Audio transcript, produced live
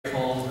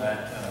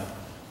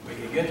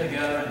get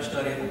together and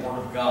study the Word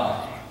of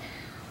God.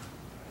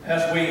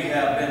 As we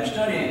have been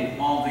studying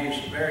on these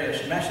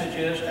various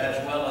messages as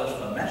well as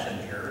the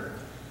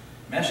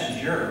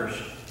messengers,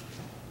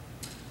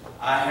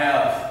 I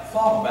have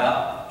thought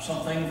about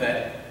something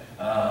that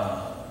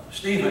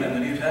Stephen in the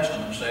New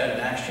Testament said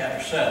in Acts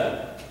chapter 7.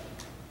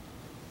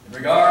 In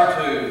regard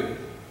to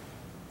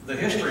the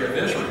history of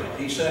Israel,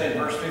 he said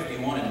in verse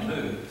 51 and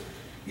 2,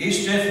 "Ye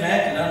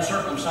stiff-necked and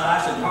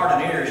uncircumcised in heart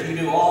and ears, ye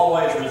do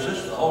always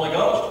resist the Holy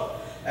Ghost.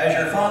 As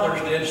your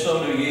fathers did,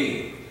 so do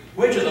ye.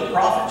 Which of the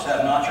prophets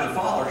have not your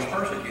fathers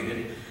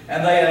persecuted?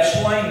 And they have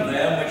slain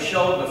them which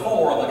showed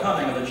before the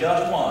coming of the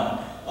just one,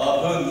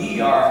 of whom ye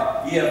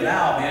have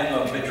now been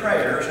the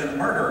betrayers and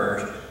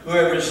murderers, who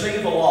have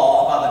received the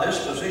law by the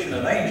disposition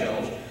of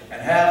angels,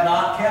 and have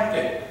not kept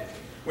it."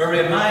 We're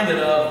reminded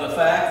of the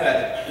fact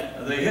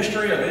that the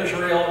history of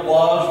Israel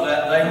was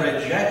that they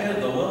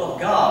rejected the will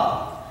of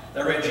God.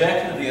 They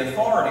rejected the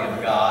authority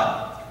of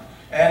God,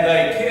 and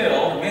they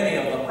killed many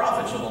of the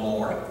prophets of the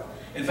Lord.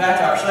 In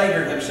fact, our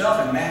Savior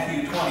himself in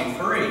Matthew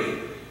 23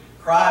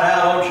 cried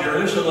out, "O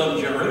Jerusalem,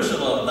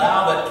 Jerusalem,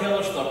 thou that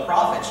killest the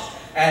prophets,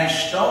 and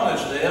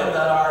stonest them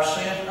that are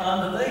sent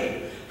unto thee.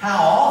 How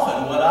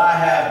often would I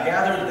have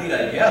gathered thee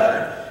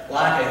together,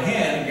 like a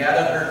hen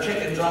gathereth her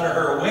chickens under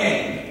her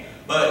wing,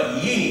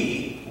 but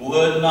ye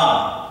would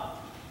not."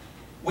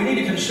 We need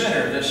to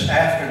consider this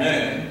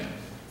afternoon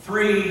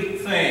three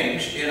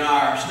things in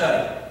our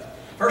study.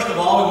 First of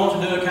all, we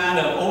want to do a kind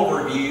of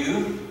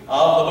overview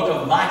of the book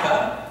of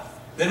Micah.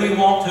 Then we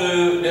want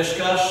to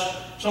discuss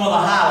some of the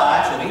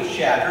highlights of each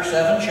chapter,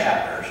 7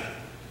 chapters.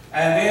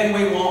 And then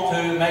we want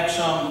to make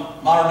some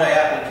modern-day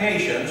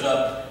applications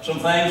of some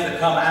things that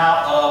come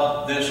out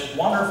of this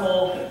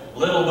wonderful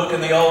little book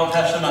in the Old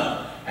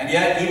Testament. And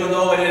yet, even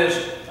though it is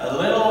a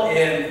little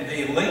in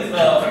the length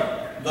of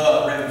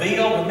the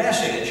revealed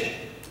message,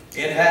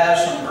 it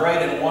has some great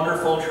and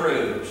wonderful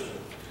truths.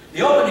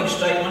 The opening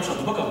statements of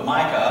the book of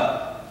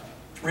Micah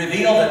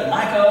reveal that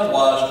Micah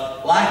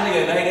was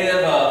likely a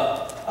native of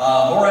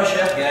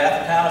Lectureship,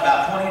 a town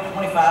about 20 to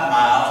 25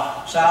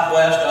 miles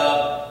southwest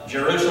of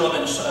Jerusalem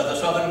in the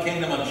southern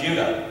kingdom of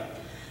Judah.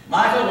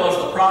 Micah was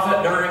the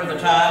prophet during the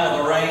time of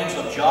the reigns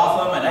of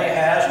Jotham and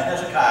Ahaz and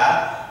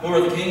Hezekiah, who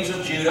were the kings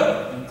of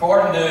Judah.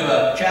 According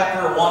to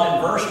chapter 1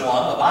 and verse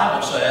 1, the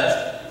Bible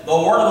says, "The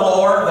word of the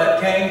Lord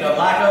that came to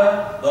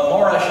Micah the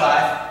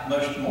Morashite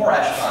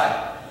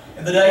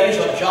in the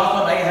days of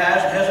Jotham,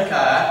 Ahaz, and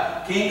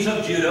Hezekiah, kings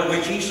of Judah,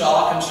 which he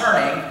saw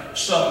concerning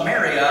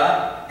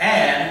Samaria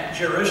and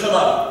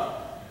Jerusalem."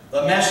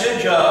 The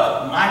message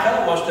of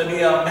Micah was to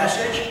be a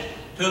message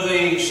to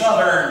the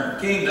southern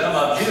kingdom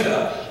of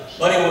Judah,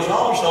 but it was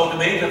also to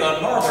be to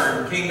the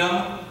northern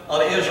kingdom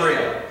of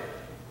Israel.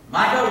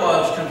 Micah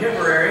was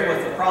contemporary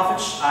with the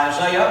prophets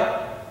Isaiah,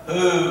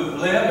 who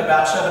lived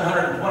about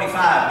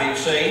 725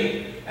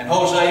 BC, and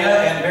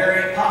Hosea, and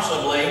very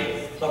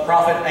possibly the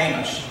prophet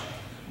Amos.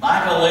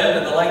 Micah lived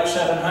in the late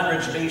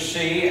 700s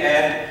BC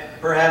and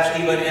perhaps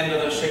even into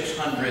the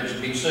 600s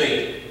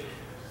BC.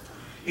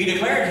 He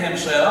declared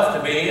himself to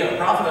be a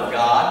prophet of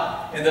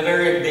God in the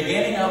very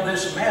beginning of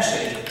this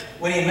message,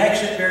 when he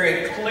makes it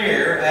very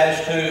clear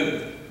as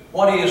to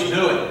what he is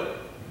doing.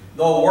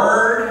 The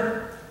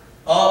word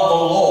of the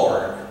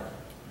Lord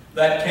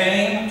that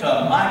came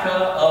to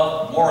Micah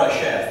of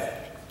Morasheth.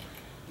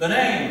 The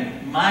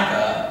name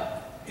Micah,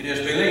 it is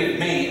believed,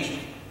 means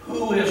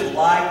 "who is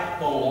like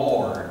the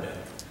Lord."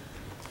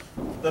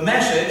 The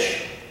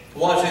message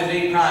was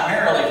indeed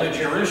primarily to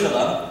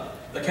Jerusalem,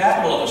 the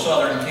capital of the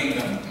southern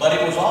kingdom, but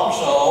it was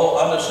also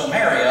unto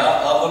Samaria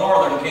of the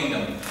northern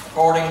kingdom,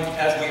 according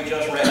as we've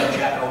just read in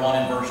chapter 1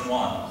 and verse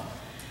 1.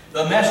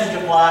 The message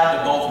applied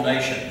to both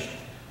nations.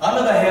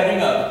 Under the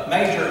heading of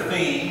major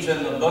themes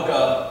in the book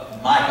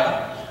of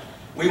Micah,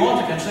 we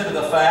want to consider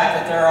the fact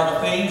that there are the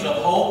themes of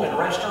hope and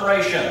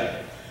restoration,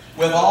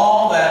 with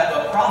all that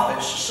the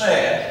prophets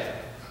said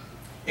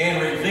in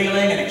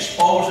revealing and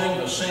exposing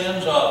the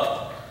sins of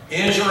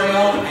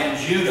Israel and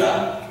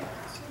Judah,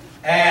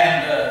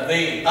 and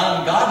the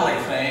ungodly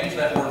things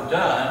that were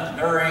done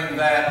during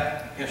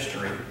that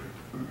history,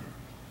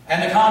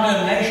 and the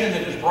condemnation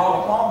that is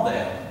brought upon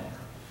them.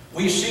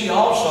 We see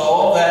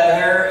also that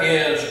there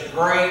is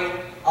great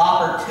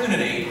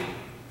opportunity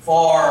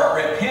for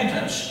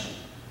repentance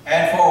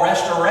and for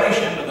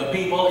restoration to the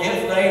people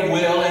if they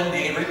will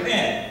indeed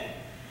repent.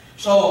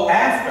 So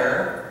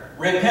after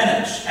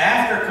repentance,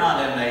 after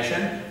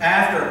condemnation,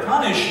 after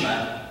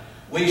punishment,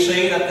 we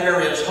see that there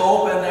is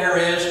hope and there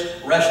is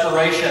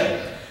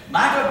restoration.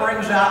 Micah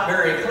brings out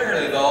very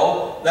clearly,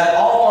 though, that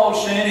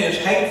although sin is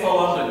hateful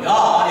unto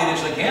God, it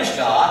is against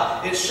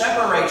God, it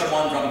separates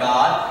one from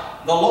God,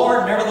 the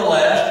Lord,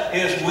 nevertheless,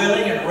 is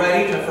willing and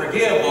ready to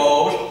forgive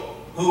those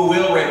who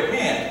will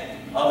repent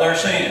of their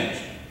sins.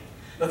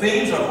 The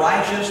themes of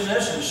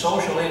righteousness and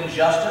social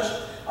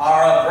injustice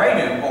are of great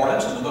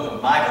importance in the book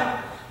of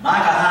Micah.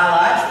 Micah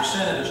highlights the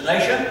sin of his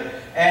nation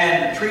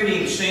and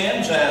treating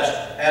sins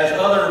as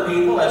other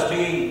people as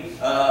being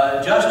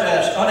just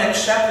as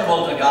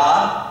unacceptable to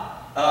God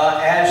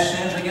as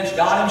sins against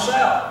God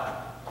himself.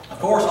 Of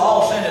course,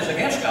 all sin is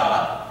against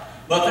God,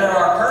 but there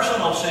are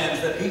personal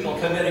sins that people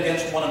commit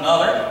against one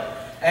another,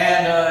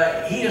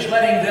 and he is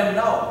letting them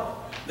know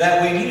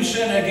that when you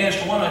sin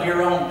against one of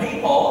your own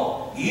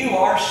people, you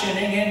are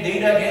sinning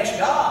indeed against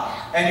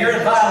God, and you're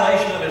in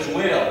violation of His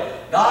will.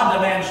 God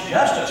demands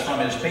justice from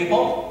His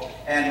people,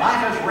 and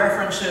Micah's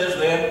references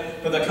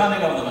then to the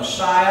coming of the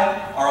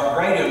Messiah are of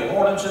great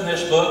importance in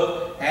this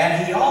book,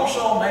 and he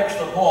also makes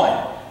the point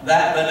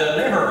that the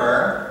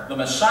deliverer, the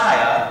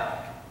Messiah,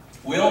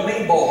 will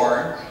be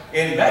born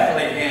in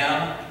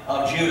Bethlehem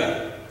of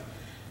Judah.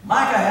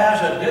 Micah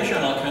has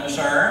additional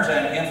concerns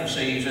and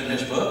emphases in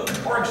this book.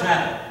 For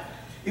example,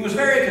 he was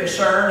very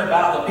concerned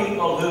about the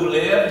people who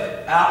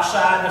lived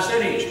outside the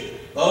cities,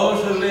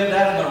 those who lived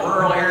out in the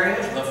rural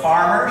areas, the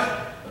farmers,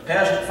 the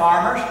peasant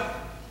farmers.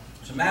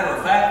 As a matter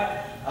of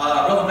fact,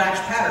 Brother Max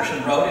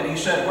Patterson wrote, and he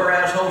said,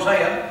 whereas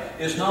Hosea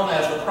is known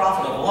as the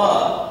prophet of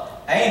love,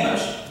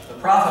 Amos, the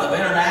prophet of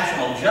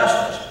international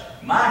justice,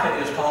 Micah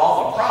is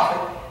called the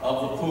prophet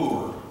of the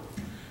poor.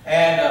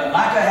 And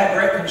Micah had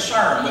great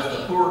concern with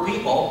the poor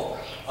people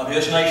of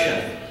his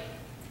nation.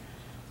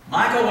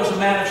 Micah was a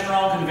man of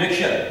strong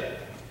conviction.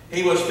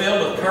 He was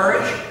filled with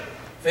courage,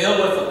 filled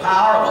with the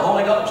power of the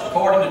Holy Ghost.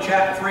 According to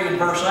chapter 3 and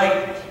verse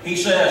 8, he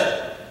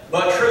says,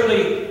 but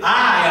truly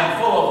I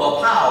am full of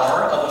the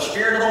power of the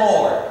Spirit of the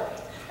Lord,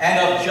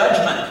 and of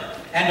judgment,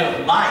 and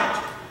of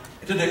might,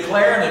 to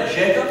declare to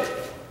Jacob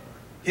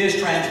his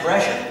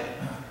transgression,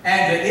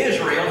 and to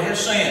Israel his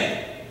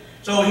sin.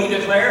 So he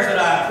declares that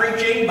I am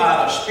preaching by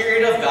the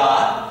Spirit of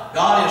God.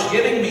 God is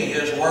giving me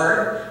His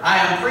Word. I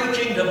am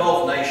preaching to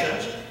both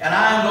nations, and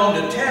I am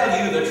going to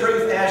tell you the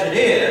truth as it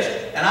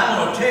is, and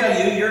I'm going to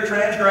tell you your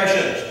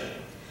transgressions.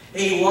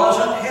 He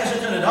wasn't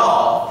hesitant at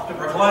all to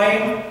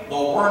proclaim the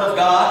Word of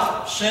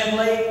God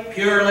simply,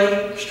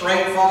 purely,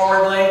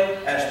 straightforwardly,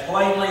 as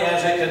plainly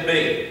as it could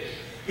be.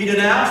 He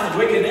denounced the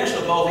wickedness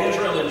of both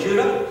Israel and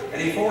Judah,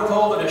 and he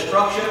foretold the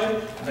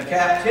destruction and the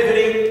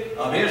captivity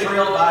of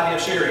Israel by the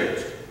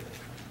Assyrians.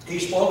 He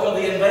spoke of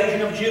the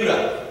invasion of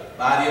Judah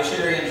by the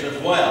Assyrians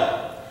as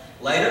well.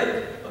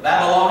 Later, the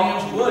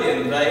Babylonians would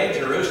invade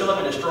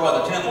Jerusalem and destroy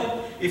the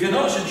temple. If you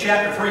notice in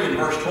chapter 3 and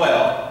verse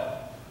 12,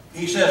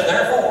 he says,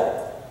 therefore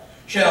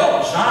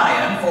shall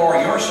Zion for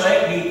your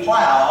sake be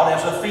plowed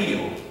as a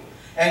field,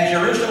 and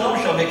Jerusalem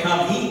shall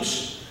become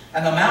heaps,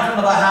 and the mountain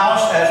of the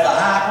house as the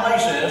high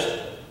places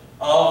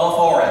of the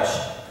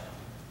forest.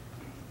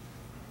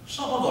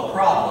 Some of the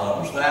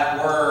problems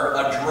that were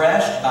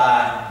addressed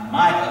by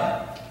Micah,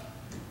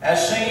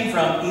 as seen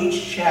from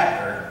each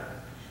chapter,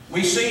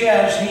 we see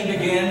as he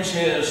begins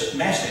his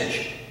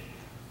message.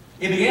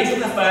 He begins with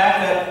the fact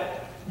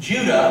that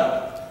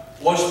Judah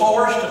was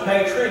forced to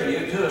pay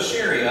tribute to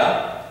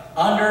Assyria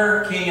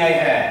under King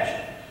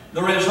Ahaz.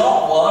 The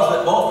result was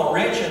that both the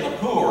rich and the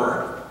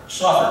poor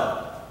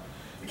suffered.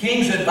 The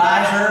king's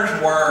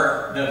advisors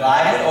were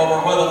divided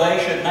over whether they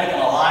should make an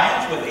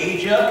alliance with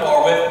Egypt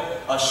or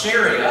with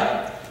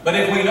Assyria. But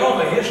if we know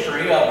the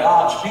history of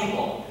God's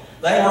people,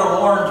 they were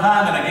warned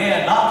time and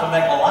again not to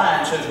make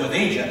alliances with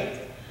Egypt.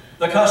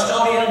 The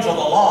custodians of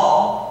the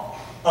law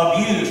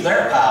abused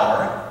their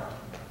power.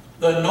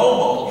 The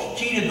nobles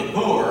cheated the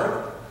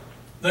poor.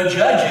 The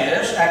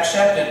judges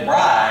accepted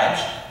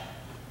bribes.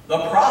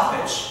 The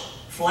prophets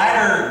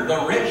flattered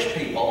the rich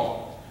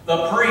people.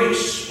 The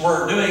priests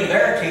were doing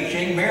their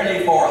teaching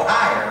merely for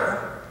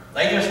hire.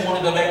 They just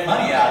wanted to make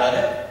money out of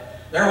it.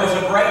 There was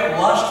a great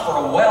lust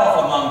for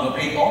wealth among the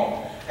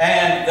people,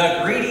 and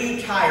the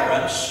greedy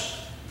tyrants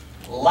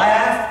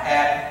laughed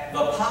at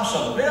the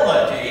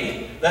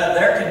possibility that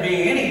there could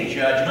be any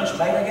judgments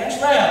made against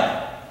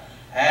them.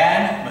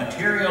 And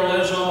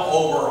materialism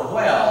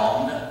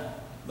overwhelmed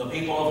the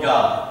people of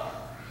God.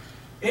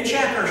 In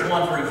chapters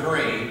 1 through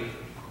 3,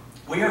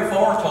 we are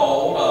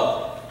foretold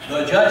of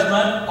the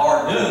judgment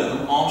or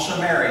doom on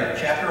Samaria.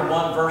 Chapter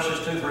 1,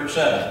 verses 2 through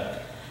 7.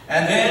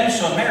 And then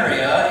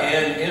Samaria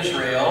in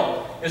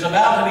Israel is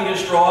about to be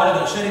destroyed, and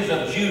the cities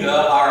of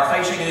Judah are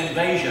facing an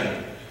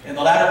invasion in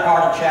the latter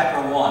part of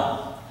chapter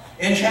 1.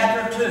 In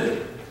chapter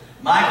 2,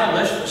 Micah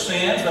lists the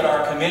sins that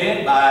are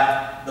committed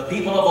by the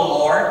people of the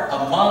Lord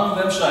among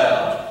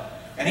themselves.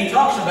 And he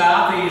talks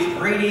about these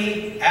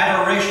greedy,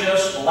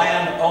 avaricious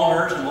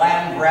landowners and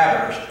land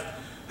grabbers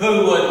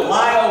who would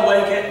lie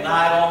awake at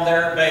night on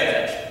their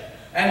beds.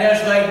 And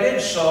as they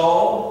did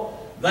so,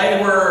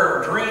 they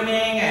were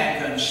dreaming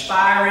and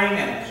conspiring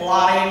and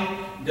plotting,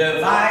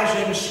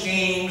 devising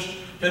schemes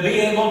to be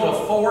able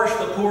to force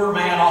the poor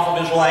man off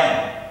of his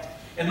land.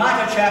 In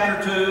Micah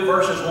chapter 2,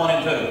 verses 1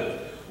 and 2,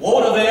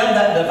 woe to them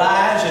that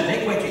devise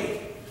iniquity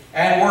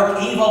and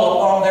work evil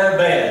upon their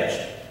beds.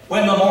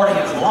 When the morning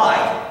is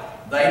light,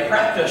 they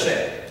practice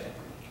it,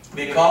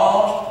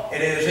 because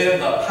it is in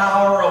the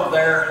power of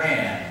their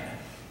hand.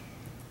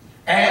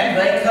 And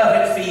they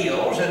covet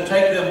fields and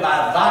take them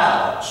by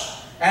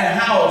violence, and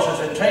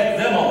houses and take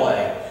them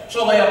away.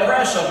 So they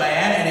oppress a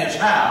man in his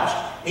house,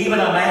 even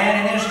a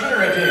man in his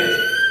heritage.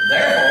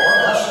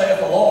 Therefore, thus saith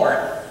the Lord,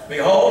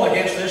 behold,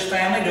 against this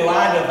family do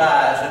I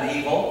devise an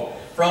evil,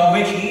 from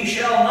which ye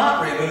shall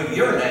not remove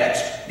your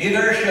necks,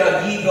 neither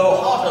shall ye go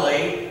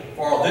haughtily,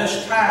 for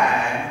this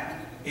time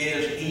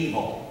is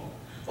evil.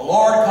 The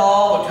Lord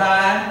called the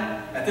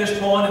time at this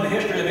point in the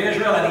history of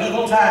Israel an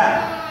evil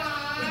time,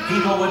 when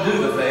people would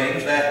do the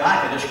things that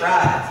Micah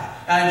describes.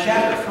 Now in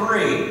chapter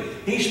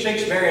 3, he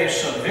speaks very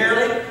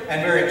severely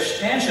and very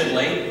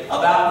extensively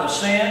about the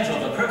sins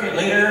of the crooked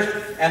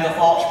leaders and the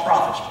false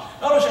prophets.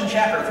 Notice in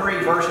chapter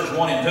 3, verses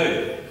 1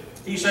 and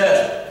 2, he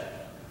says,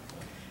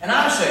 And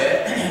I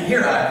said,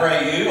 Hear I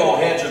pray you, O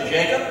heads of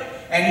Jacob,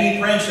 and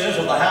ye princes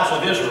of the house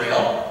of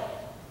Israel,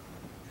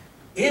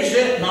 is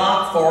it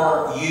not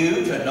for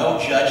you to know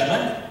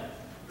judgment,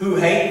 who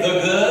hate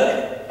the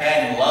good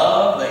and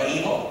love the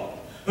evil,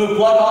 who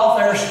pluck off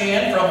their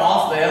skin from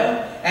off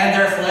them, and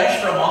their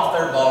flesh from off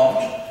their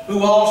bones,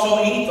 who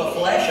also eat the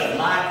flesh of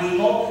my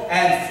people,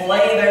 and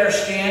flay their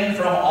skin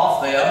from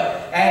off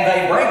them, and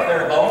they break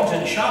their bones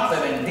and chop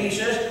them in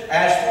pieces,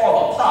 as for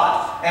the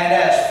pot, and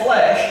as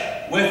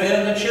flesh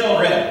within the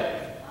children.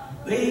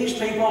 These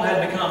people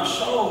had become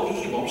so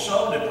evil,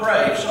 so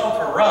depraved, so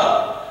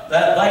corrupt,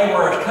 that they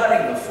were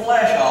cutting the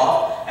flesh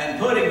off and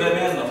putting them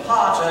in the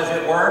pots, as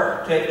it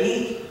were, to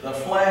eat the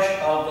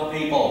flesh of the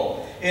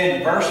people.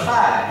 In verse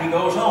 5, he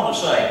goes on to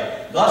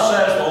say, Thus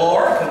says the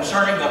Lord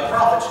concerning the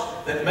prophets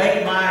that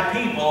make my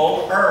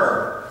people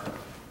err,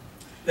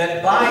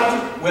 that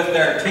bite with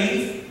their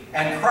teeth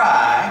and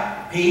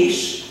cry,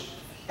 Peace,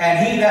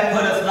 and he that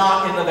putteth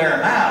not into their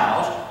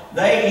mouths,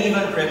 they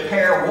even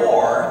prepare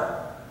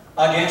war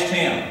against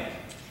him.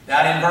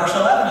 Down in verse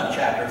 11 of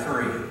chapter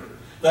 3,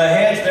 the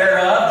heads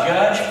thereof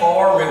judge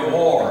for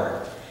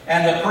reward,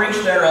 and the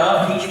priests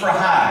thereof teach for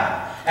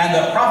hire, and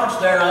the prophets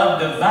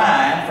thereof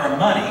divine for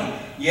money.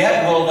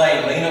 Yet will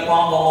they lean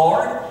upon the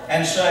Lord,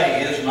 and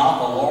say, Is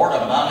not the Lord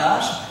among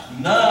us?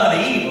 None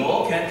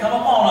evil can come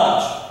upon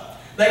us.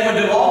 They would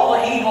do all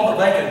the evil that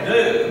they could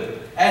do,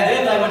 and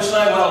then they would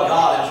say, Well,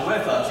 God is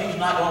with us. He's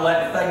not going to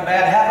let anything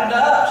bad happen to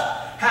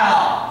us.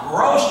 How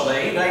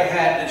grossly they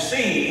had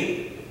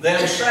deceived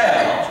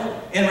themselves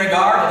in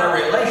regard to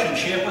their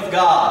relationship with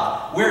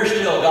God. We're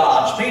still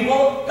God's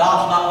people.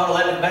 God's not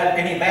going to let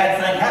any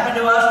bad thing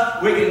happen to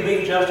us. We can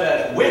be just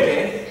as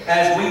wicked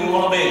as we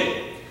want to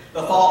be.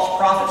 The false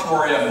prophets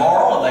were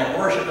immoral, and they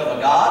worshipped other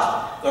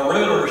gods. The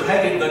rulers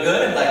hated the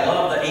good, and they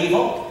loved the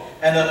evil.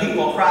 And the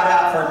people cried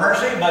out for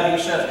mercy, but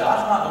he says,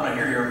 God's not going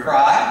to hear your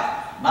cry.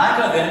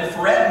 Micah then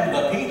threatened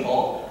the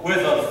people with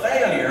a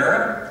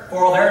failure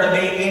for there to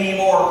be any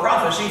more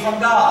prophecy from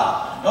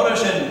God.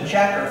 Notice in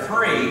chapter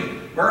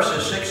 3,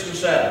 verses 6 and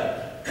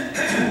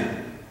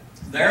 7.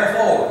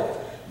 Therefore,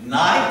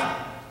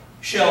 night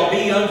shall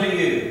be unto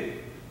you,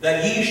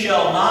 that ye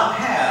shall not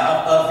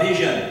have a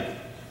vision.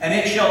 And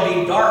it shall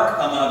be dark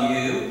among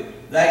you,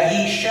 that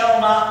ye shall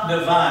not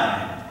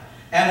divine.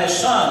 And the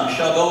sun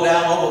shall go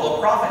down over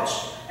the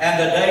prophets, and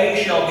the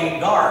day shall be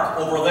dark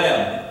over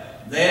them.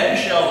 Then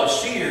shall the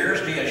seers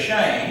be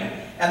ashamed,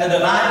 and the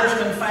diviners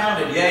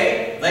confounded.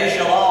 Yea, they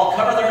shall all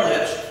cover their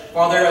lips,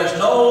 for there is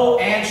no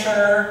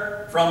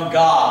answer from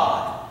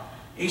God.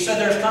 He said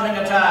there's coming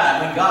a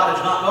time when God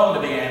is not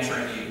going to be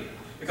answering you,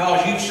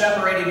 because you've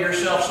separated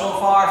yourself so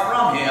far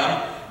from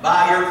Him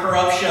by your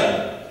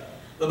corruption.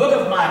 The book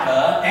of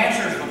Micah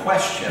answers the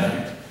question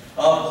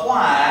of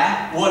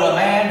why would a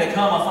man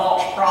become a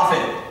false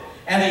prophet?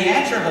 And the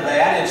answer to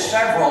that is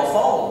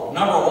several-fold.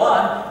 Number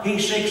one, he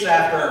seeks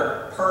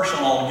after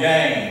personal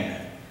gain.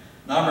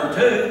 Number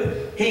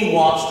two, he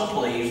wants to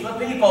please the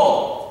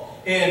people.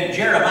 In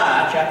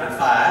Jeremiah chapter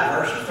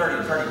 5, verses 30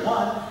 and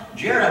 31,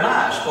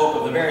 Jeremiah spoke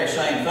of the very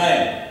same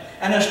thing.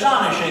 An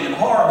astonishing and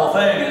horrible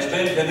thing has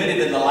been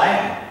committed in the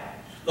land.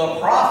 The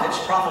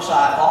prophets prophesy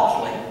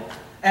falsely,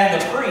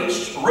 and the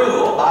priests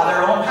rule by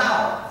their own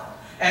power.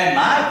 And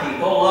my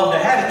people love to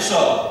have it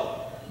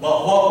so.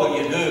 But what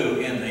will you do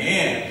in the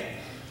end?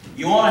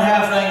 You want to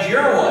have things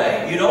your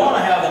way. You don't want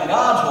to have them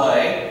God's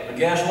way. But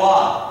guess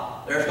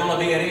what? There's going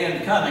to be an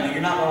end coming, and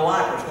you're not going to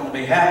like what's going to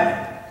be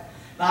happening.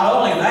 Not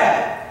only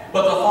that,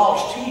 but the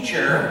false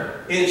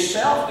teacher is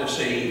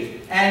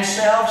self-deceived and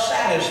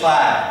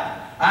self-satisfied.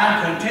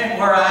 I'm content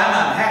where I am.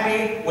 I'm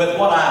happy with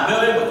what I'm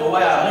doing, with the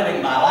way I'm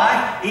living my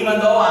life, even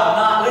though I'm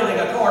not living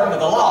according to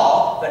the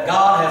law that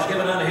God has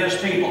given unto His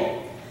people.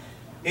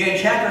 In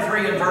chapter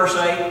 3 and verse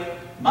 8,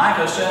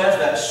 Micah says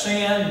that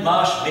sin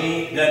must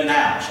be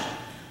denounced.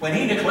 When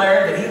he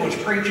declared that he was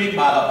preaching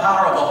by the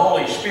power of the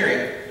Holy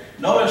Spirit,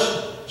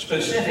 notice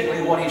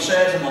specifically what he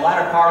says in the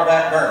latter part of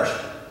that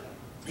verse.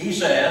 He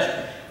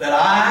says that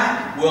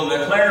I will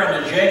declare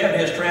unto Jacob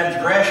his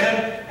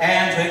transgression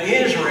and to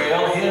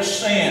Israel his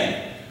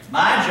sin.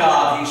 My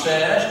job, he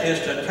says,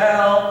 is to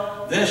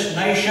tell this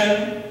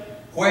nation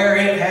where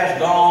it has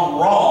gone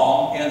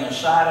wrong in the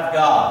sight of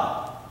God.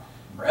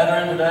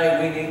 Brethren, today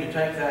we need to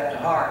take that to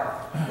heart.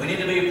 We need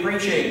to be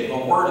preaching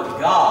the Word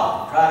of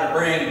God, try to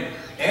bring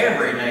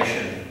every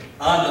nation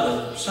under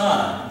the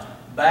sun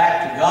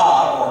back to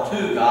God or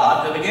to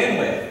God to begin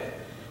with.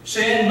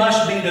 Sin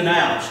must be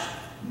denounced.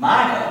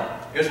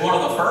 Micah is one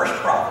of the first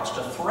prophets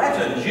to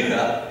threaten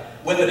Judah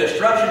with the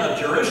destruction of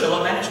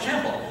Jerusalem and its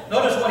temple.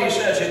 Notice what he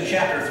says in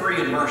chapter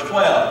 3 and verse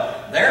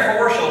 12.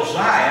 Therefore shall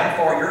Zion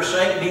for your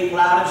sake be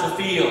plowed as a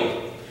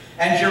field,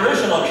 and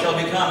Jerusalem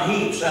shall become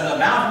heaps, and the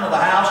mountain of the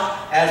house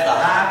as the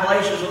high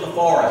places of the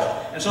forest.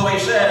 And so he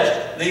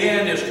says the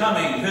end is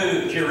coming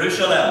to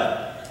Jerusalem.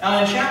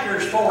 Now in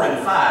chapters 4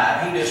 and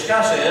 5, he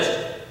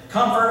discusses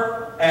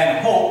comfort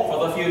and hope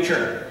for the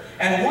future.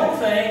 And one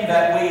thing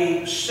that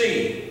we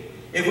see,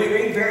 if we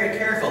read very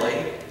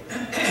carefully,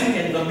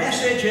 in the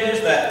message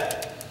is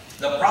that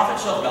the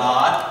prophets of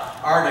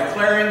God are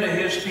declaring to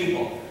his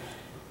people.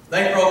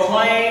 They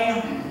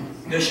proclaim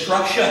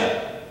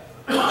destruction.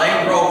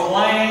 They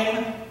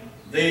proclaim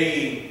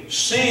the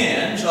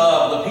sins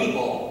of the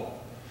people,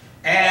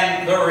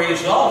 and the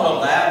result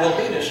of that will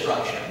be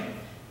destruction.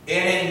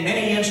 And in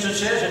many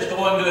instances, it's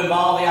going to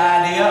involve the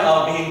idea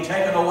of being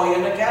taken away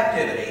into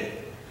captivity.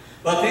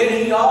 But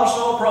then he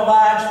also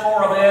provides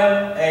for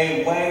them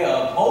a way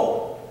of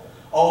hope,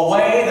 a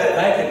way that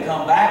they can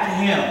come back to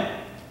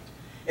him.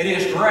 It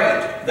is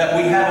great that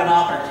we have an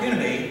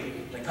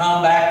opportunity to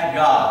come back to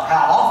God.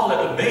 How awful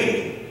it would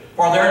be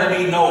for there to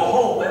be no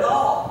hope at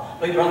all. I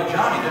believe Brother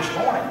Johnny this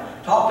morning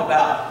talked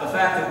about the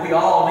fact that we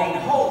all need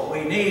hope.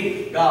 We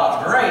need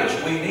God's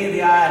grace. We need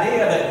the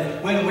idea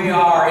that when we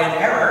are in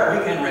error,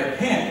 we can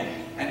repent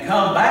and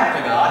come back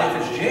to God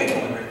if it's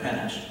genuine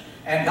repentance.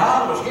 And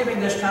God was giving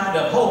this kind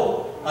of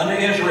hope unto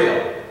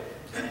Israel.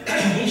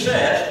 He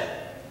says,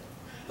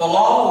 the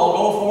law will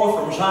go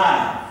forth from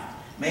Zion,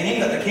 meaning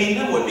that the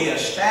kingdom would be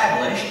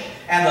established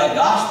and the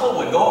gospel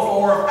would go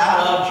forth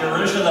out of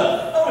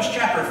Jerusalem. Notice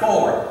chapter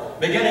 4,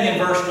 beginning in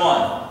verse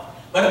 1.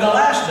 But in the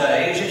last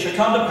days it shall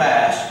come to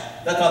pass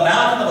that the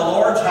mountain of the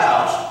Lord's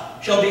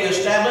house shall be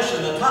established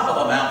in the top of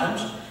the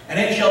mountains, and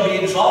it shall be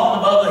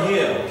exalted above the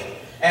hills,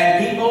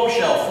 and people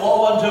shall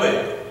flow unto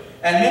it.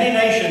 And many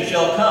nations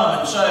shall come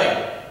and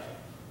say,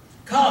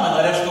 come and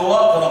let us go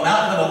up to the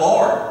mountain of the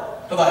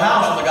Lord, to the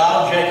house of the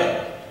God of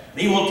Jacob. And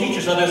he will teach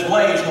us of his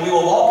ways, and we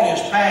will walk in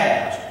his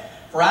paths.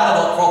 For the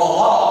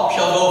law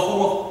shall go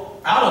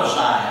forth out of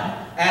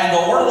Zion, and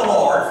the word of the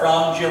Lord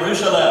from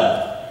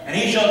Jerusalem. And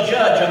he shall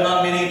judge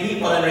among many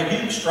people, and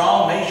rebuke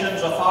strong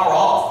nations afar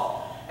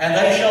off. And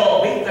they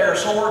shall beat their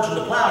swords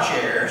into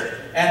plowshares,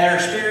 and their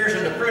spears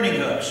into pruning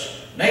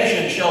hooks.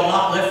 Nation shall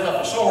not lift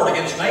up a sword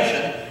against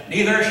nation,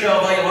 neither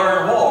shall they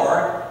learn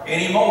war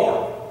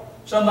anymore.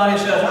 Somebody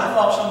says, I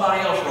thought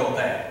somebody else wrote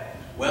that.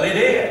 Well, he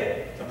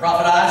did. The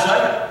prophet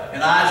Isaiah,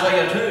 in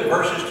Isaiah 2,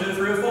 verses 2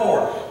 through 4.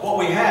 What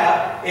we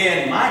have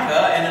in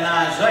Micah and in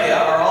Isaiah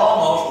are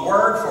almost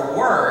word for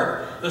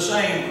word the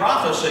same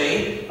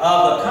prophecy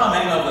of the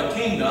coming of the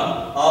kingdom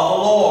of the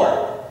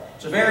Lord.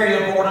 It's a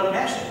very important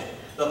message.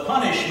 The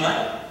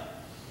punishment,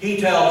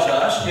 he tells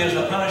us, is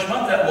a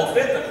punishment that will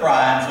fit the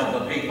crimes of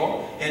the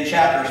people in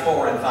chapters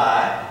 4 and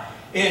 5.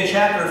 In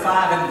chapter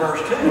 5 and verse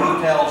 2,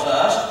 he tells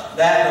us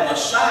that the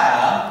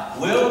Messiah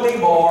will be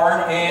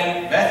born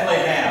in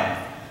Bethlehem.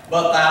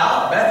 But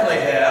thou,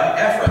 Bethlehem,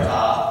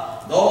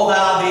 Ephratah, though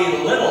thou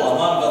be little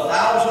among the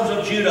thousands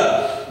of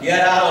Judah,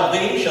 yet out of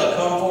thee shall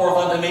come forth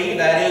unto me,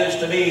 that is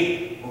to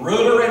be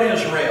ruler in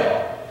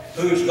Israel,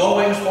 whose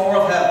goings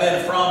forth have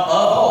been from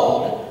of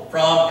old,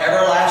 from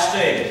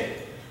everlasting.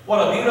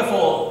 What a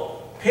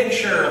beautiful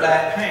picture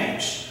that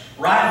paints.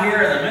 Right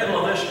here in the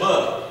middle of this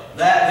book,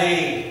 that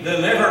the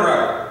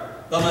deliverer,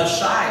 the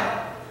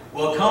Messiah,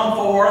 will come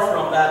forth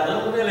from that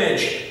little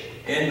village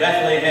in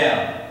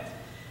Bethlehem.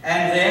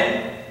 And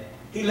then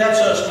he lets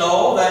us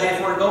know that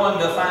if we're going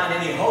to find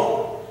any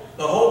hope,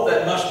 the hope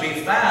that must be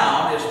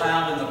found is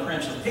found in the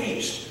Prince of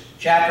Peace.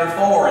 Chapter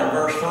 4 and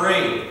verse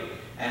 3.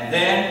 And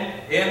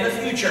then in the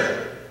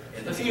future,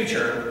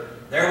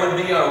 there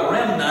would be a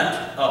remnant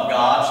of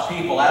God's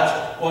people,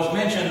 as was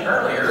mentioned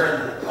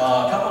earlier in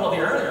a couple of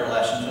the earlier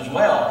lessons as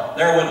well.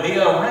 There would be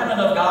a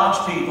remnant of God's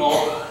people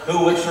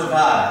who would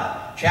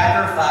survive.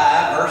 Chapter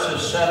 5,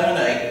 verses 7 and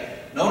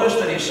 8. Notice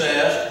that he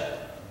says,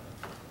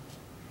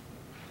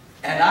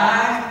 and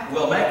I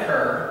will make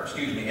her,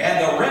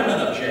 and the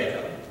remnant of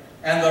Jacob,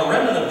 and the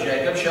remnant of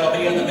Jacob shall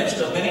be in the midst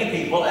of many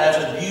people as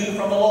a dew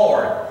from the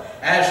Lord,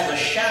 as the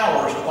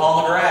showers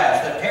upon the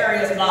grass, that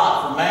tarrieth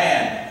not for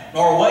man,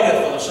 nor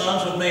waiteth for the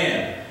sons of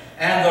men.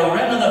 And the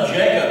remnant of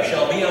Jacob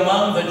shall be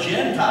among the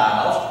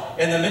Gentiles,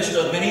 in the midst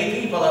of many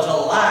people, as a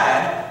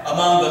lion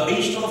among the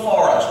beasts of the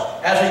forest,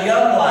 as a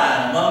young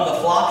lion among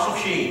the flocks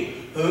of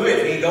sheep, who,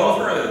 if he go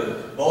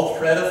through, both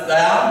treadeth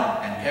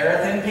down and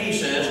teareth in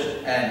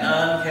pieces, and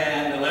none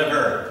can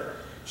deliver.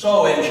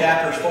 So in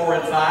chapters 4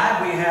 and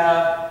 5, we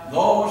have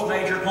those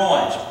major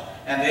points.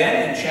 And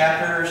then in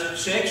chapters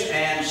 6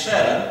 and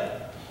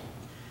 7,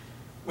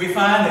 we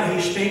find that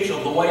he speaks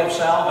of the way of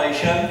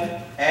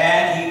salvation,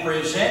 and he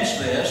presents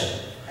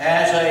this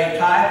as a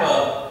type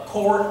of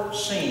court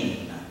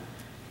scene.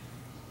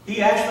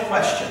 He asks the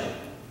question,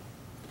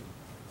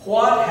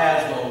 what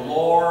has the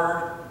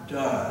Lord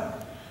done?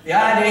 The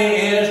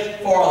idea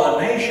is for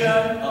the nation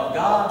of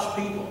God's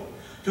people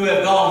to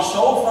have gone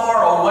so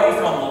far away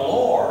from the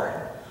Lord.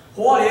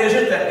 What is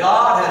it that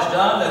God has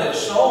done that is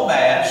so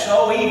bad,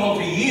 so evil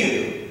to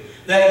you,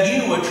 that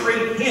you would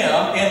treat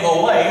him in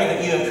the way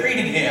that you have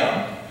treated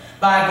him,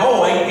 by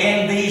going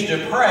in these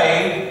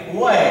depraved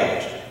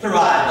ways, through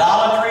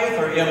idolatry,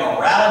 through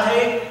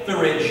immorality,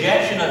 through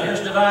rejection of His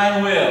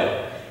divine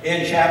will.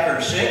 In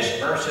chapter 6,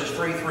 verses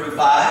 3 through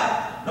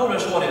 5,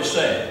 notice what it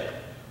said.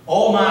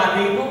 O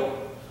my people,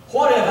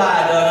 what have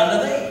I done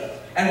unto thee?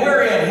 And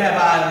wherein have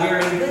I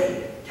wearied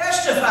thee?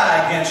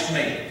 Testify against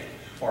me.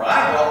 For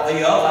I brought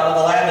thee up out of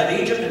the land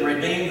of Egypt, and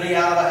redeemed thee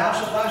out of the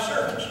house of thy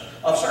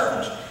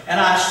servants. And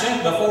I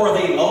sent before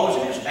thee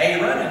Moses,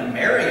 Aaron, and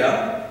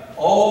Miriam.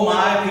 O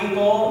my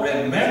people,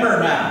 remember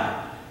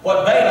now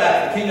what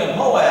Balak the king of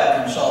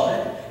Moab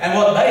consulted, and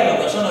what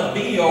Balaam the son of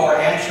Beor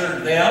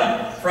answered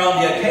them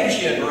from the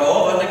acacia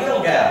grove unto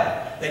Gilgal,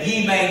 that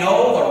ye may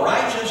know the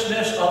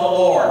righteousness of the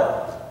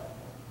Lord.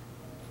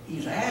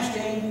 He's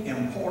asking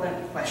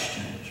important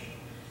questions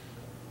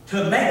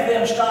to make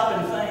them stop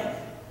and think.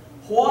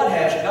 What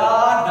has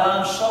God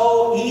done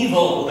so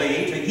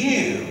evilly to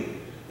you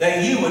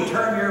that you would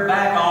turn your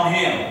back on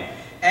Him?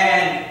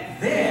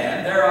 And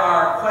then there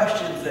are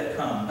questions that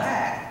come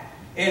back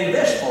in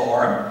this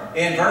form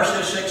in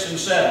verses 6 and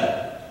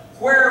 7.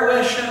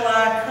 Wherewith shall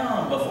I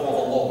come before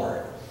the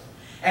Lord,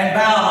 and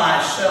bow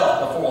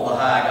myself before the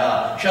high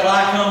God? Shall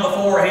I come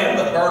before Him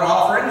with burnt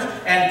offerings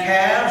and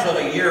calves of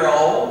a year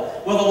old?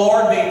 Will the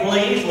Lord be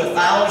pleased with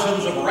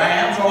thousands of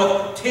rams, or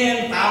with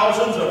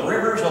 10,000s of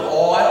rivers of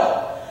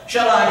oil?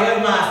 Shall I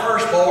give my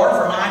firstborn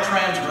for my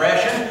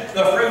transgression,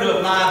 the fruit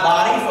of my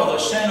body for the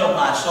sin of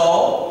my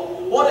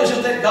soul? What is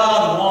it that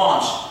God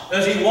wants?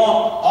 Does He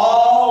want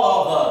all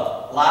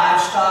of the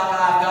livestock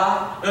I've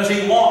got? Does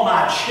He want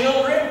my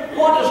children?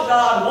 What does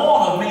God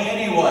want of me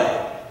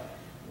anyway?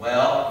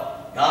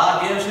 Well,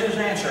 God gives His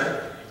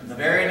answer in the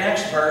very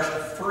next verse,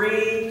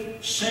 3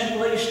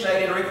 simply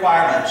stated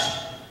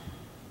requirements.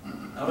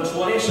 Notice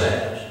what He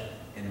says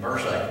in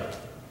verse 8.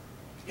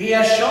 He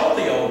has shown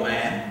the old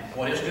man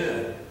what is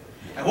good.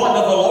 And what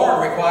doth the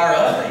Lord require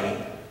of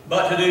thee,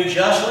 but to do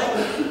justly,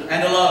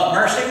 and to love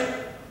mercy,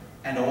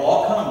 and to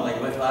walk humbly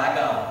with thy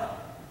God?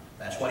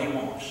 That's what He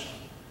wants.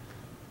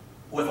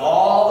 With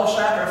all the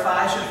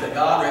sacrifices that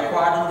God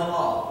required under the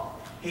law,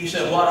 He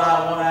said, what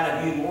I want out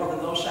of you more than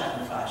those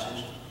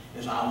sacrifices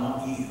is I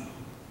want you.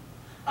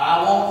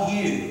 I want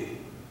you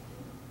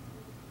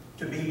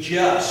to be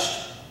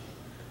just.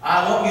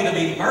 I want you to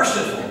be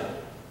merciful.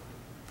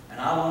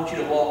 And I want you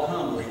to walk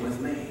humbly with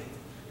me.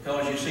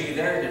 Because you see,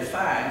 their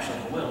defiance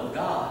of the will of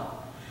God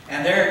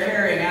and their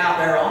carrying out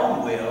their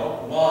own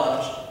will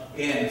was,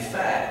 in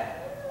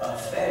fact, a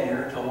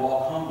failure to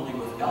walk humbly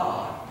with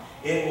God.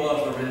 It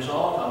was the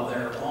result of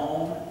their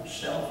own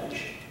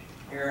selfish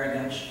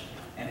arrogance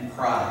and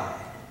pride.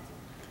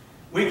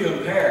 We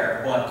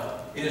compare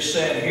what is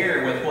said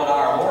here with what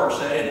our Lord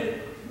said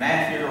in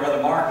Matthew, or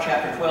rather Mark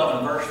chapter 12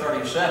 and verse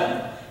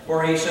 37,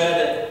 where He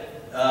said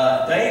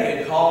that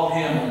David called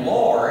Him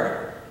Lord,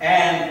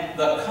 and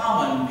the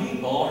common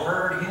people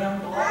heard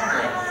Him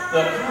gladly.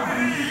 The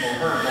common people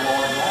heard the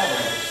Lord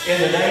gladly.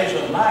 In the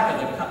days of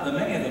Micah,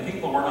 many of the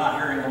people were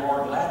not hearing the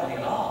Lord gladly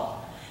at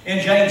all.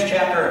 In James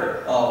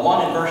chapter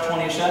 1 and verse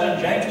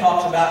 27, James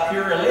talks about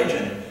pure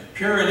religion.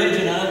 Pure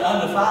religion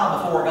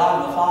undefiled before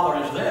God and the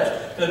Father is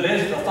this: to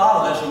visit the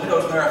fatherless and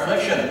widows in their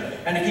affliction,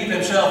 and to keep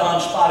himself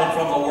unspotted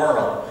from the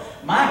world.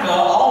 Micah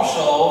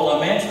also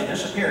laments the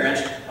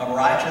disappearance of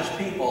righteous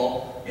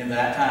people in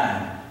that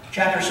time.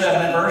 Chapter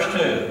 7 and verse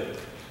 2.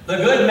 The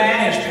good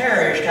man is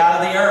perished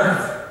out of the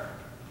earth,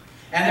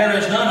 and there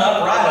is none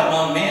upright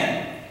among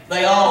men.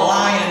 They all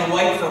lie in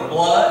wait for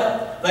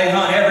blood. They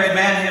hunt every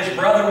man his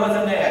brother with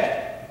a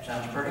net.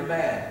 Sounds pretty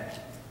bad.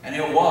 And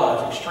it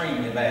was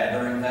extremely bad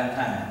during that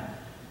time.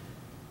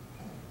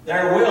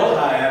 There will,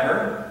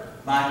 however,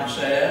 Micah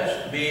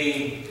says,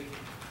 be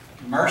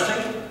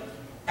mercy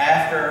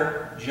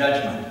after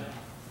judgment.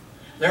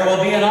 There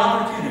will be an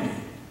opportunity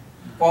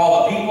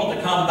for the people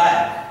to come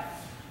back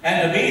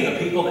and to be the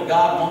people that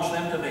God wants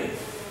them to be.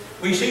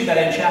 We see that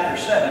in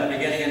chapter 7,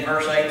 beginning in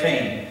verse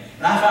 18.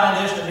 And I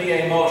find this to be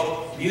a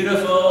most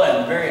beautiful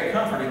and very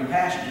comforting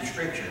passage of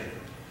Scripture.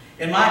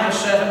 In Micah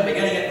 7,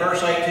 beginning at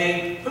verse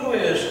 18, who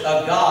is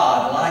a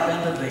God like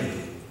unto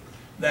thee,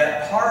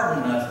 that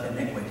pardoneth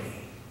iniquity,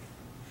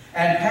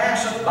 and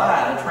passeth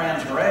by the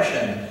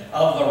transgression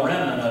of the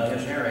remnant of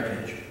his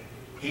heritage?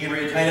 He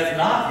retaineth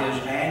not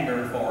His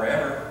anger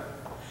forever,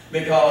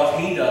 because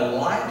He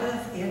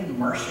delighteth in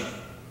mercy.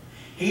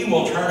 He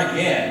will turn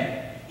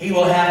again. He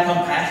will have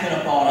compassion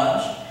upon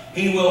us.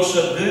 He will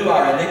subdue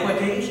our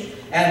iniquities,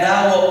 and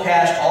thou wilt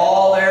cast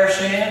all their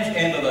sins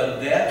into the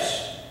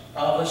depths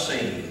of the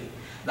sea.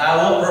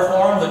 Thou wilt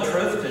perform the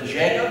truth to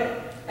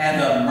Jacob,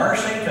 and the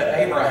mercy to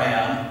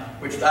Abraham,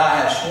 which thou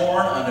hast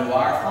sworn unto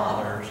our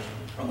fathers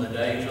from the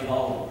days of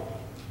old.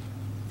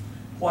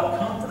 What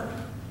comfort,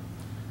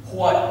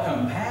 what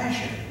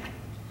compassion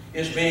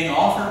is being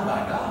offered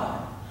by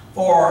God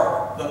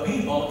for the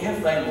people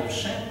if they will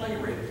simply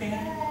repent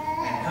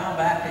and come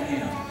back to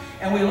Him.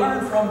 And we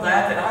learn from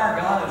that our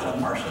God is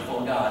a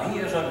merciful God. He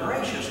is a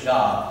gracious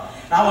God.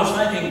 And I was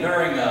thinking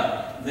during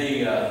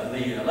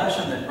the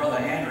lesson that Brother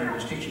Andrew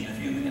was teaching a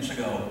few minutes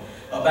ago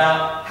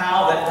about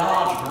how that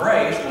God's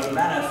grace was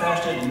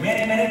manifested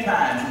many, many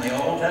times in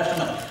the Old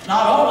Testament,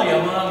 not only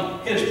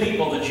among His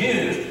people, the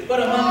Jews,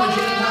 but among the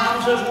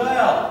Gentiles as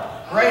well.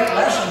 Great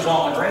lessons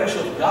on the grace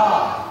of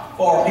God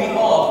for people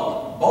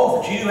of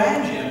both Jew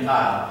and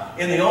Gentile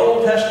in the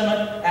Old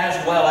Testament as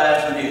well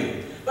as the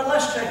New. But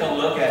let's take a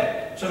look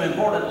at some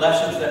important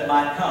lessons that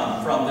might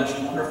come from this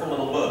wonderful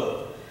little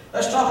book.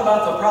 Let's talk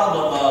about the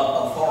problem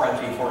of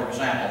authority, for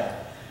example.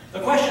 The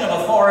question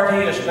of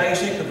authority is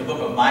basic to the book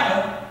of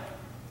Micah.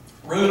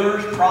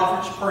 Rulers,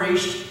 prophets,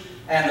 priests,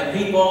 and the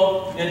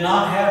people did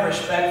not have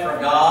respect for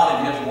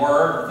God and His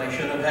Word that they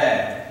should have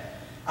had.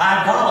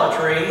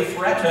 Idolatry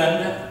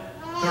threatened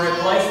to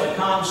replace the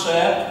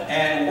concept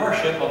and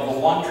worship of the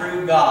one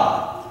true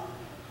God.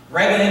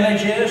 Graven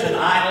images and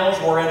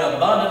idols were in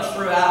abundance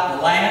throughout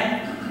the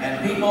land,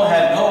 and people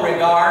had no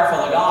regard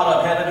for the God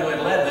of heaven who had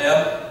led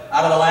them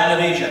out of the land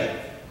of Egypt.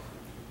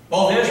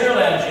 Both Israel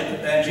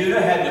and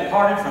Judah had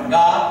departed from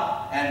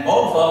God, and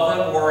both of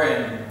them were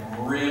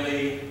in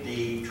really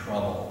deep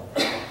trouble.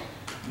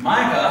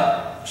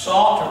 Micah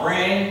sought to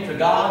bring to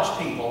God's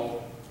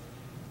people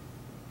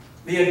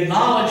the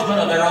acknowledgement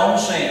of their own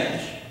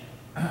sins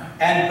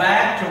and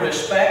back to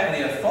respect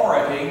the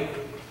authority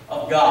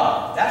of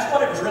God. That's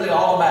what it was really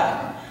all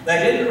about. They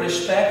didn't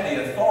respect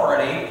the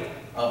authority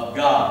of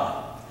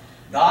God.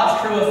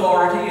 God's true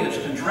authority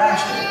is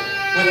contrasted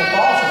with the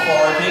false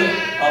authority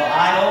of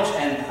idols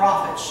and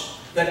prophets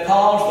that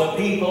cause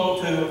the people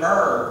to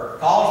err,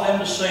 cause them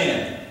to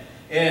sin.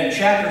 In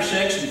chapter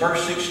 6 and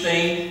verse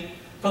 16,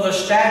 "For the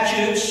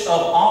statutes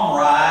of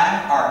Omri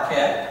are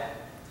kept,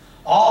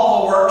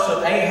 all the works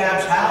of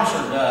Ahab's house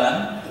are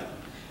done,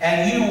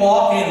 and you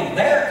walk in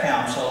their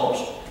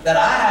counsels, that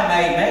I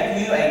may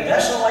make you a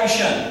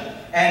desolation,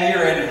 and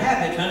your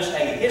inhabitants a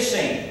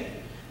hissing.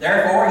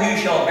 Therefore you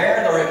shall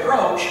bear the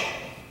reproach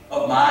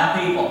of my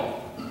people."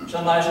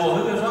 Somebody says, well,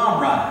 who is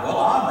Omri? Well,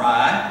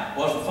 Omri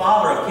was the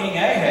father of King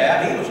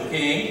Ahab. He was a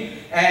king,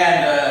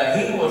 and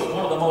he was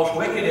one of the most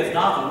wicked, if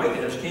not the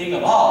wickedest king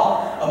of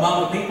all,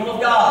 among the people of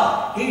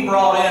God. He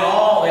brought in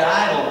all the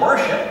idol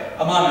worship,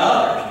 among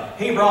others.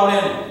 He brought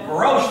in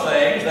gross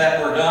things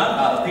that were done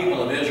by the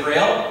people of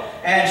Israel.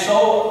 And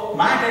so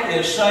Micah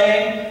is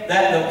saying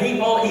that the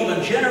people,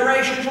 even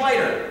generations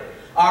later,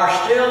 are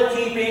still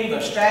keeping the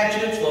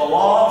statutes, the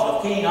laws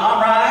of King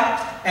Omri,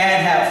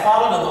 and have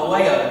followed in the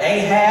way of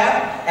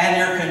Ahab, and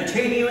they're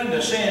continuing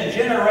to sin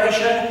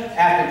generation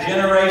after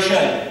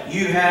generation.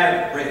 You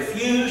have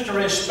refused to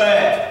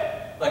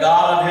respect the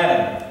God of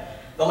heaven.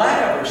 The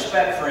lack of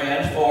respect,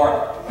 friends,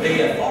 for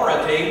the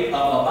authority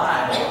of the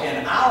Bible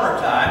in our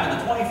time, in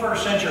the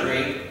 21st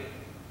century,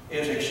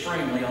 is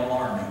extremely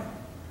alarming.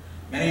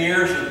 Many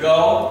years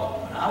ago,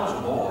 when I was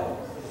a boy,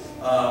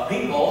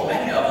 people,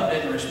 many of them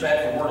didn't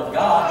respect the Word of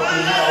God, but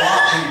we had a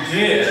lot who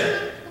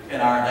did in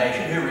our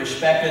nation, who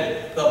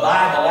respected the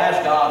Bible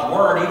as God's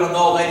Word, even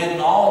though they didn't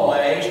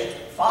always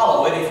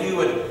follow it. If you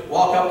would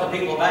walk up to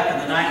people back in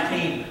the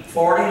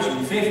 1940s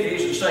and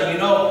 50s and say, you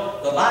know,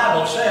 the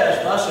Bible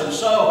says thus and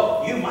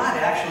so, you might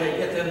actually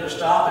get them to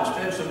stop and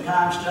spend some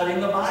time studying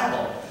the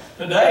Bible.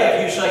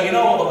 Today, if you say, you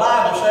know, well, the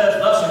Bible says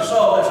thus and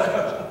so, they say,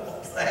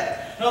 what's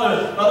that?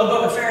 Another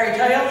book of fairy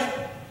tales?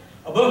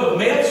 A book of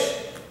myths?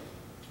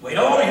 We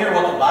don't want to hear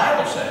what the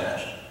Bible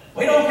says.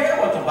 We don't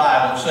care what the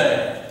Bible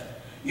says.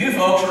 You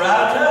folks are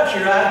out of touch.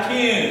 You're out of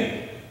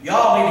tune.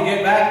 Y'all need to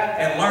get back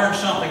and learn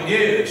something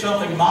new,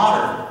 something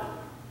modern.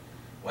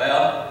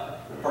 Well,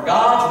 for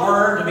God's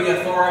Word to be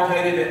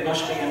authoritative, it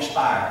must be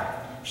inspired.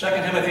 2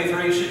 Timothy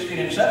 3:16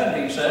 and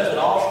 17 says that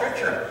all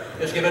Scripture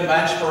is given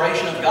by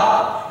inspiration of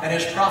God and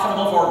is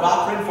profitable for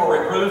doctrine, for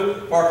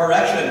reproof, for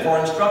correction, for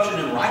instruction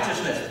in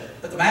righteousness,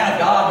 that the man of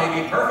God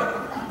may be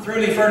perfect,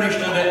 truly furnished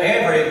unto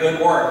every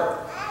good work.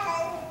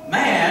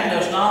 Man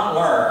does not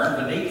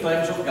learn the deep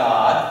things of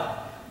God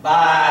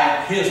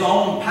by his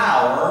own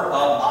power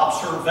of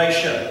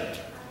observation.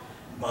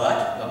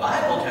 But the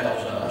Bible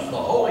tells us the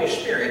Holy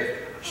Spirit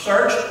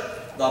searched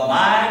the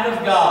mind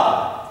of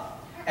God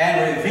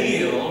and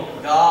revealed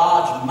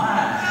God's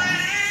mind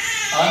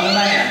unto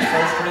man.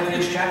 1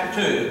 Corinthians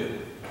chapter 2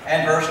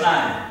 and verse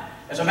 9.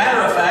 As a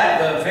matter of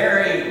fact, the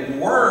very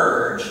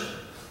words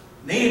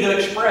needed to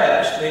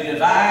express the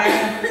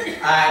divine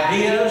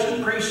ideas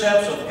and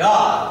precepts of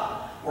God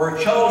were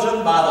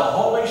chosen by the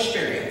Holy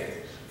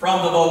Spirit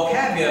from the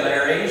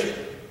vocabularies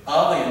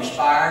of the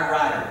inspired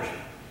writers.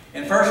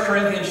 In 1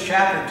 Corinthians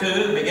chapter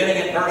 2, beginning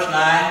at verse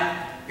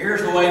 9,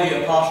 here's the way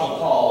the Apostle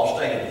Paul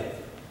stated it.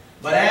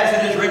 But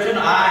as it is written,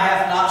 eye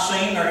hath not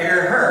seen nor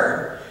ear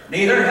heard,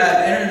 neither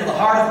hath entered into the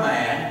heart of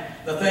man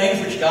the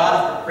things which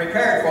God hath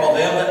prepared for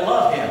them that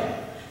love Him.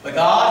 But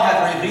God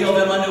hath revealed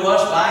them unto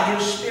us by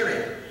His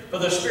Spirit. For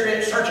the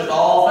Spirit searcheth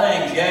all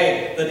things,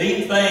 yea, the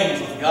deep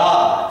things of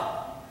God.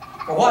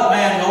 For what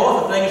man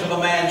knoweth the things of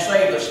a man,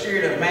 save the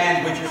spirit of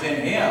man which is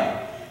in him?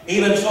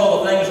 Even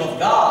so the things of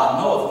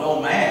God knoweth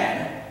no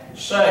man,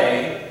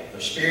 save the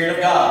Spirit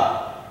of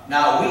God.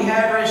 Now we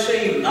have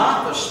received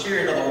not the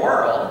spirit of the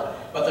world,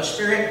 but the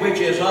Spirit which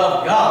is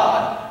of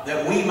God,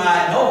 that we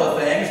might know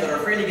the things that are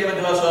freely given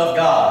to us of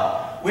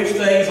God, which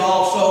things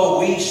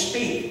also we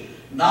speak,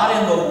 not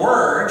in the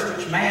words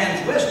which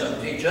man's wisdom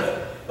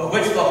teacheth, but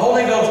which the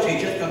Holy Ghost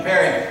teacheth,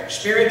 comparing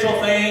spiritual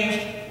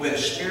things with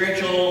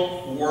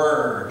spiritual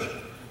words.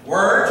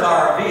 Words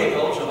are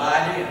vehicles of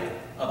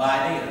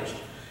ideas.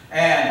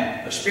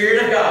 And the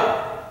Spirit of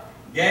God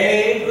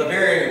gave the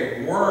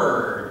very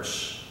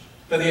words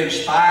to the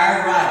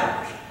inspired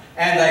writers,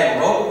 and they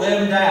wrote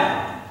them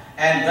down,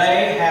 and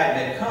they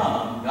have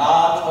become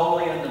God's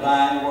holy and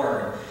divine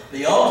Word.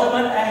 The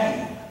ultimate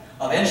aim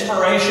of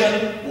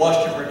inspiration was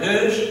to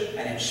produce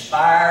an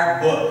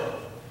inspired book.